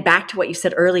 again, back to what you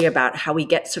said earlier about how we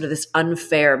get sort of this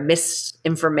unfair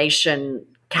misinformation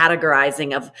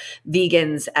categorizing of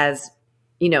vegans as,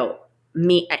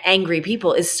 angry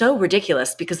people is so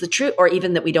ridiculous, because the truth, or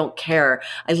even that we don't care.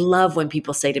 I love when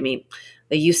people say to me,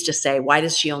 they used to say, why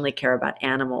does she only care about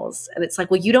animals? And it's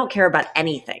like, well, you don't care about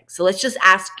anything. So let's just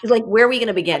ask, like, where are we going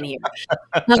to begin here?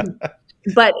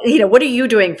 But, what are you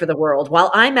doing for the world?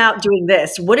 While I'm out doing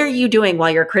this, what are you doing while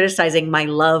you're criticizing my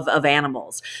love of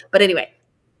animals? But anyway,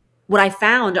 what I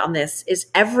found on this is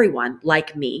everyone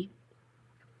like me,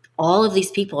 all of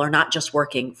these people are not just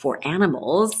working for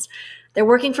animals. They're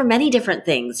working for many different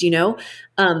things,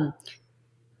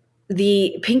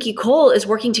 the Pinky Cole is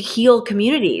working to heal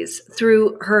communities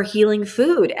through her healing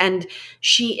food. And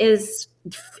she is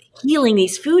healing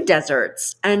these food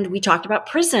deserts. And we talked about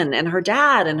prison and her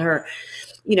dad and her,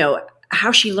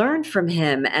 how she learned from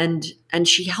him. And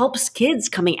she helps kids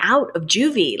coming out of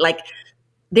juvie. Like,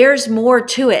 there's more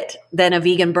to it than a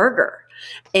vegan burger.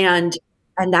 And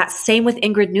that's same with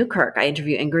Ingrid Newkirk. I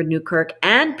interviewed Ingrid Newkirk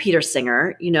and Peter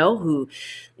Singer, who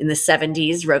in the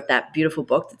 70s wrote that beautiful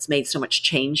book that's made so much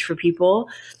change for people.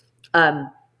 He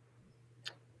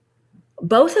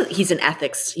was an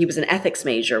ethics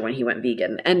major when he went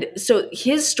vegan. And so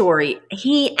his story,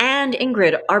 he and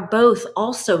Ingrid are both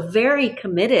also very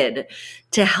committed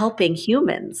to helping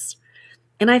humans.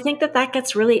 And I think that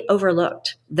gets really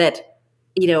overlooked, that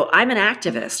I'm an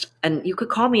activist, and you could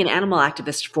call me an animal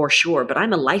activist for sure, but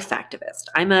I'm a life activist.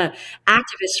 I'm a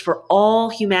activist for all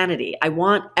humanity. I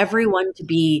want everyone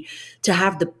to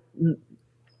have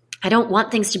I don't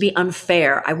want things to be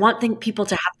unfair. I want people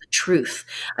to have the truth.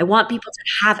 I want people to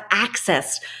have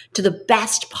access to the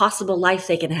best possible life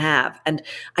they can have. And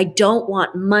I don't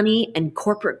want money and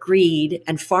corporate greed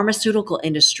and pharmaceutical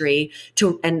industry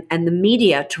and the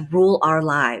media to rule our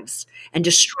lives and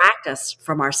distract us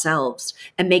from ourselves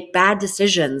and make bad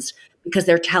decisions because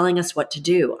they're telling us what to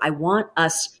do. I want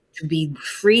us to be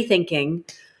free thinking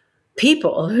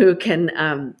people who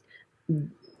can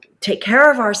take care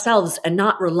of ourselves and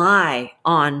not rely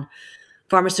on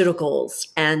pharmaceuticals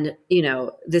and,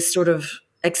 this sort of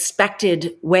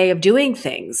expected way of doing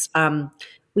things.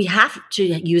 We have to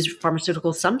use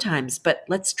pharmaceuticals sometimes, but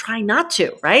let's try not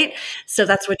to, right? So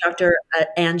that's what Dr.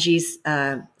 Angie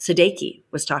Sadeki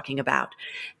was talking about.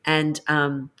 And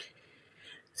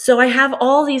so I have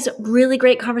all these really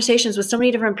great conversations with so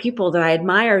many different people that I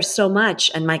admire so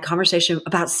much. And my conversation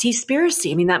about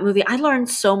Seaspiracy, I mean, that movie, I learned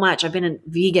so much. I've been a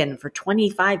vegan for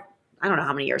 25, I don't know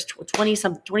how many years,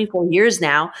 24 years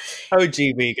now. OG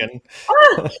vegan.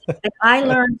 And I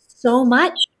learned so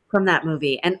much from that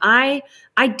movie. And I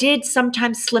did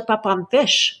sometimes slip up on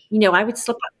fish. I would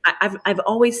slip up. I've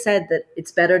always said that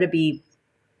it's better to be,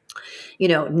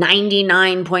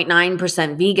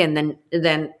 99.9% vegan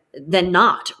than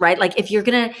not, right? Like if you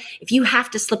have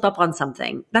to slip up on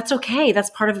something, that's okay. That's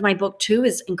part of my book too,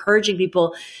 is encouraging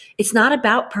people. It's not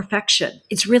about perfection.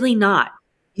 It's really not.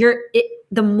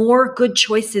 The more good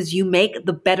choices you make,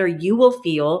 the better you will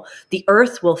feel, the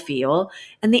earth will feel,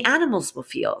 and the animals will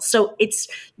feel. So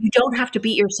you don't have to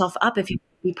beat yourself up if you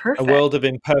be perfect. A world of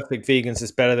imperfect vegans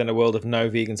is better than a world of no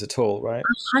vegans at all, right?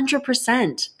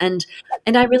 100%. And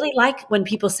I really like when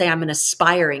people say I'm an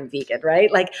aspiring vegan,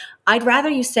 right? Like, I'd rather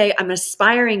you say I'm an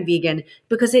aspiring vegan,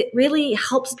 because it really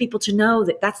helps people to know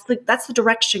that that's the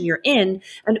direction you're in.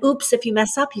 And oops, if you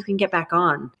mess up, you can get back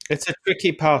on. It's a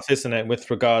tricky path, isn't it,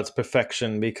 with regards to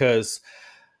perfection, because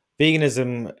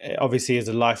veganism obviously is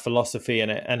a life philosophy,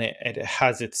 and it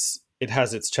has its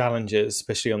challenges,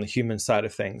 especially on the human side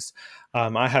of things.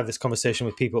 I have this conversation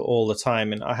with people all the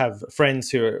time, and I have friends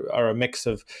who are a mix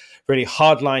of really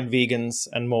hardline vegans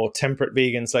and more temperate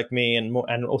vegans like me, and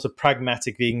also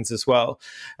pragmatic vegans as well.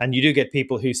 And you do get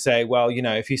people who say, well,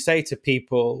 if you say to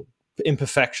people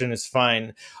imperfection is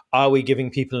fine, are we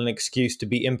giving people an excuse to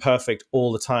be imperfect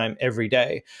all the time, every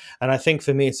day? And I think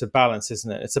for me, it's a balance,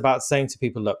 isn't it? It's about saying to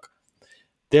people, look,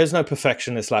 there's no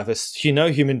perfection in this life.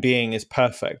 Human being is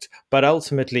perfect. But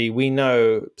ultimately, we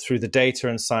know through the data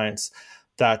and science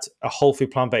that a whole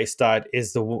food plant-based diet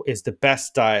is the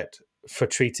best diet for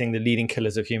treating the leading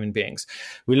killers of human beings.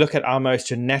 We look at our most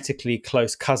genetically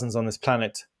close cousins on this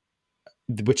planet,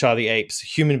 which are the apes.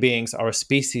 Human beings are a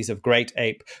species of great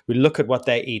ape. We look at what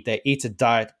they eat. They eat a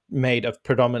diet made of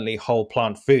predominantly whole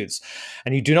plant foods.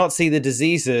 And you do not see the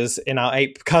diseases in our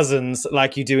ape cousins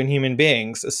like you do in human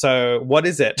beings. So what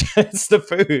is it? It's the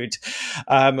food.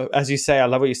 As you say, I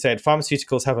love what you said.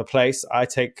 Pharmaceuticals have a place. I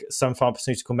take some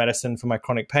pharmaceutical medicine for my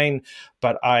chronic pain,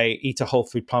 but I eat a whole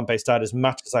food plant-based diet as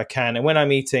much as I can. And when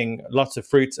I'm eating lots of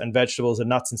fruits and vegetables and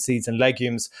nuts and seeds and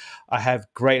legumes, I have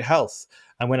great health.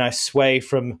 And when I sway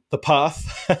from the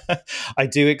path, I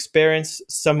do experience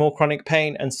some more chronic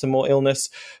pain and some more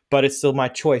illness, but it's still my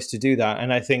choice to do that.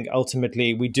 And I think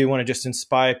ultimately we do want to just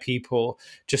inspire people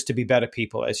just to be better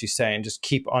people, as you say, and just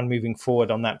keep on moving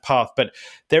forward on that path. But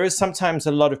there is sometimes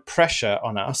a lot of pressure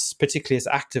on us, particularly as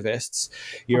activists.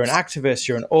 You're an activist,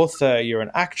 you're an author, you're an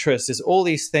actress. There's all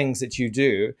these things that you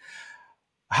do.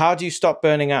 How do you stop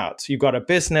burning out? You've got a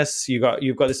business, you've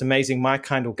got this amazing My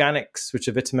Kind Organics, which is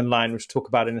a vitamin line, which we'll talk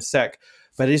about in a sec.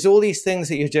 But there's all these things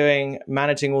that you're doing,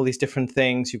 managing all these different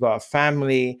things. You've got a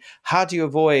family. How do you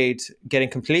avoid getting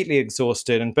completely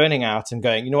exhausted and burning out and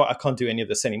going, you know what, I can't do any of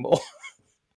this anymore?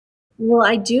 Well,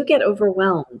 I do get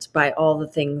overwhelmed by all the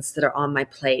things that are on my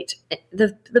plate.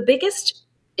 The biggest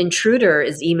intruder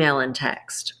is email and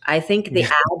text. I think the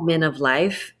admin of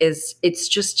life it's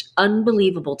just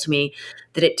unbelievable to me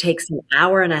that it takes an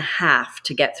hour and a half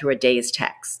to get through a day's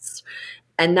texts.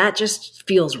 And that just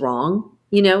feels wrong.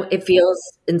 It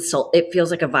feels it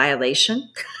feels like a violation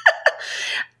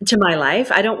to my life.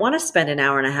 I don't want to spend an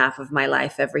hour and a half of my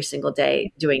life every single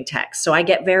day doing text. So I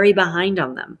get very behind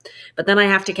on them, but then I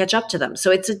have to catch up to them.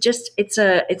 So it's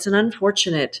an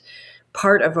unfortunate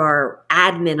part of our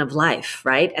admin of life,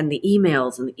 right? And the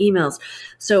emails.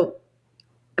 So,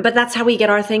 but that's how we get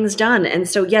our things done. And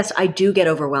so, yes, I do get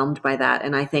overwhelmed by that.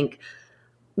 And I think,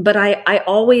 but I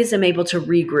always am able to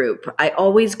regroup. I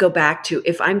always go back to,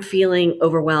 if I'm feeling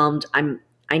overwhelmed,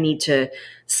 I need to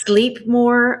sleep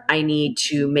more. I need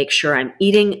to make sure I'm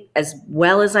eating as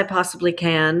well as I possibly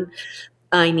can.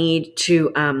 I need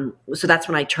to, so that's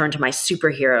when I turn to my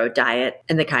superhero diet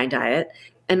and the Kind diet.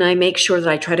 And I make sure that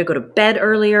I try to go to bed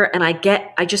earlier, and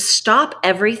I just stop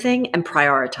everything and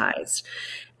prioritize.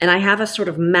 And I have a sort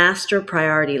of master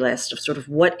priority list of sort of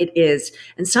what it is.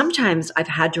 And sometimes I've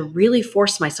had to really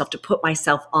force myself to put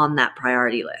myself on that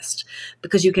priority list,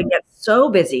 because you can get so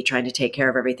busy trying to take care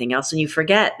of everything else, and you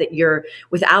forget that you're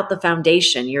without the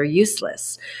foundation, you're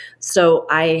useless. So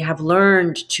I have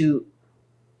learned to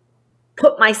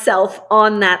put myself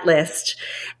on that list.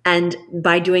 And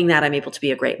by doing that, I'm able to be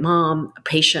a great mom, a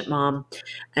patient mom.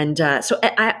 And so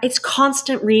it's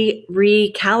constant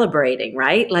recalibrating,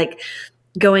 right? Like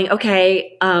going,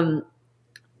 okay,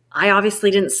 I obviously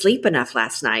didn't sleep enough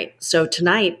last night. So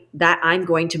tonight that I'm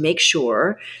going to make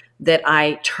sure that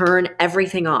I turn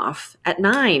everything off at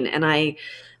 9 and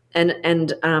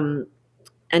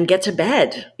get to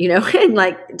bed, and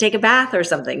like take a bath or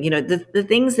something, the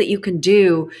things that you can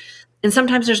do. And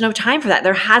sometimes there's no time for that.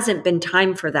 There hasn't been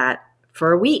time for that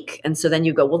for a week. And so then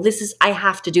you go, well, I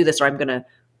have to do this, or I'm going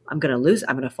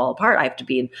to fall apart. I have to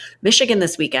be in Michigan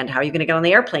this weekend. How are you going to get on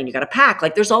the airplane? You got to pack.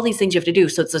 Like there's all these things you have to do.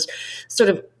 So it's this sort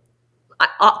of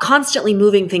constantly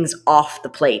moving things off the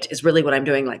plate is really what I'm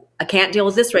doing. Like, I can't deal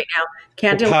with this right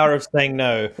now. The power of saying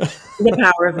no.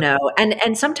 The power of no.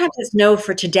 And sometimes it's no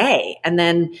for today. And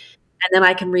then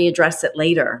I can readdress it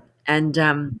later.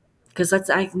 And, because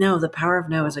I know the power of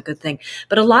no is a good thing,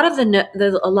 but a lot of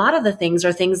the things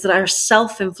are things that are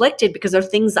self-inflicted because they're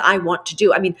things that I want to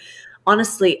do. I mean,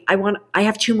 honestly, I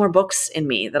have 2 more books in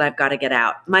me that I've got to get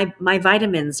out. My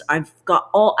vitamins, I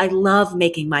love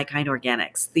making My Kind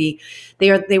Organics. They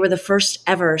were the first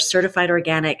ever certified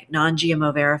organic,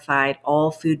 non-GMO verified,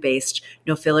 all food-based,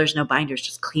 no fillers, no binders,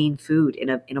 just clean food in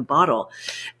a bottle.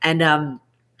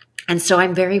 And so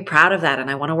I'm very proud of that, and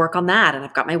I want to work on that. And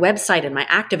I've got my website and my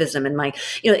activism and my,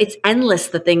 it's endless,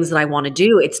 the things that I want to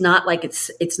do. It's not like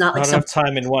it's not like enough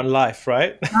time in one life,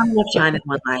 right? Not enough time in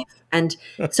one life. And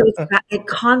so it's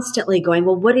constantly going,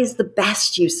 well, what is the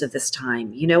best use of this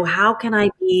time? How can I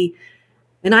be,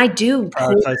 and I do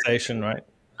prioritization, right?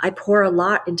 I pour a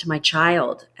lot into my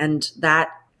child, and that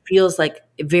feels like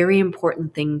a very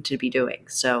important thing to be doing.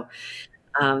 So,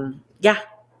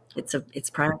 it's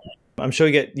priority. I'm sure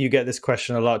you get this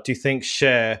question a lot. Do you think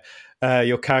Cher,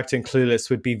 your character in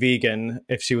Clueless, would be vegan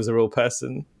if she was a real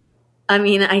person? I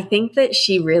mean, I think that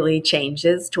she really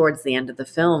changes towards the end of the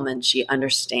film, and she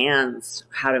understands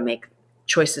how to make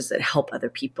choices that help other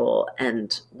people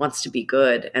and wants to be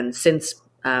good. And since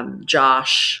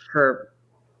Josh, her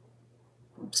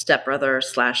stepbrother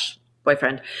 /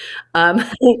 boyfriend,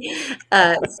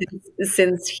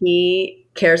 since he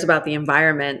cares about the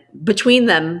environment, between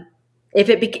them,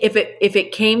 if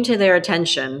it came to their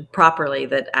attention properly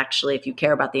that actually if you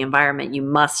care about the environment you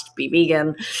must be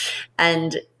vegan,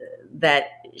 and that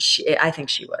I think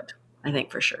she would. I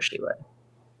think for sure she would.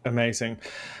 Amazing.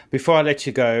 Before I let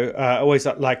you go, I always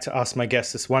like to ask my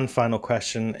guests this one final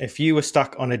question. If you were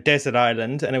stuck on a desert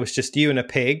island and it was just you and a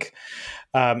pig,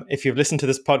 if you've listened to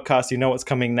this podcast, you know what's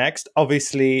coming next.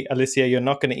 Obviously, Alicia, you're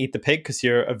not going to eat the pig because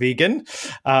you're a vegan.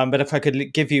 But if I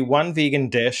could give you one vegan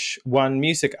dish, one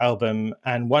music album,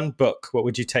 and one book, what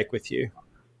would you take with you?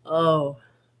 Oh,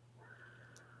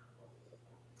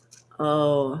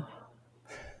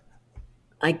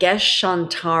 I guess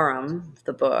Shantaram,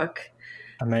 the book.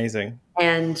 Amazing.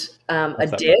 And a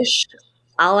dish,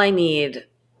 all I need,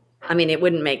 I mean, it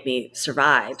wouldn't make me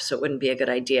survive, so it wouldn't be a good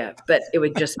idea, but it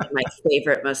would just be my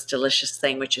favorite, most delicious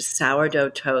thing, which is sourdough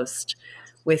toast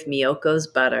with Miyoko's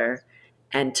butter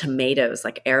and tomatoes,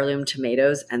 like heirloom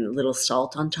tomatoes and a little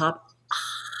salt on top.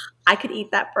 I could eat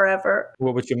that forever.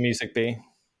 What would your music be?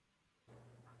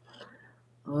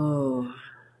 Oh,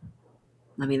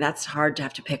 I mean, that's hard to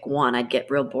have to pick one. I'd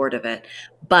get real bored of it.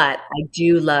 But I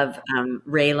do love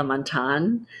Ray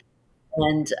LaMontagne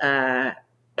and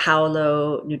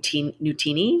Paolo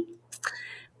Nutini.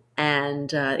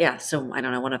 And yeah, so I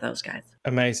don't know, one of those guys.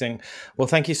 Amazing. Well,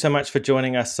 thank you so much for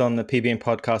joining us on the PBN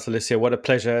podcast, Alicia. What a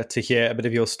pleasure to hear a bit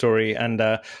of your story, and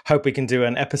hope we can do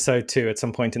an episode 2 at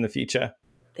some point in the future.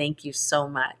 Thank you so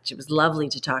much. It was lovely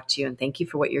to talk to you, and thank you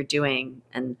for what you're doing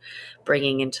and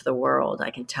bringing into the world. I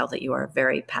can tell that you are a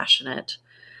very passionate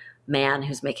man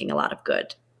who's making a lot of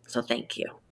good. So thank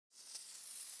you.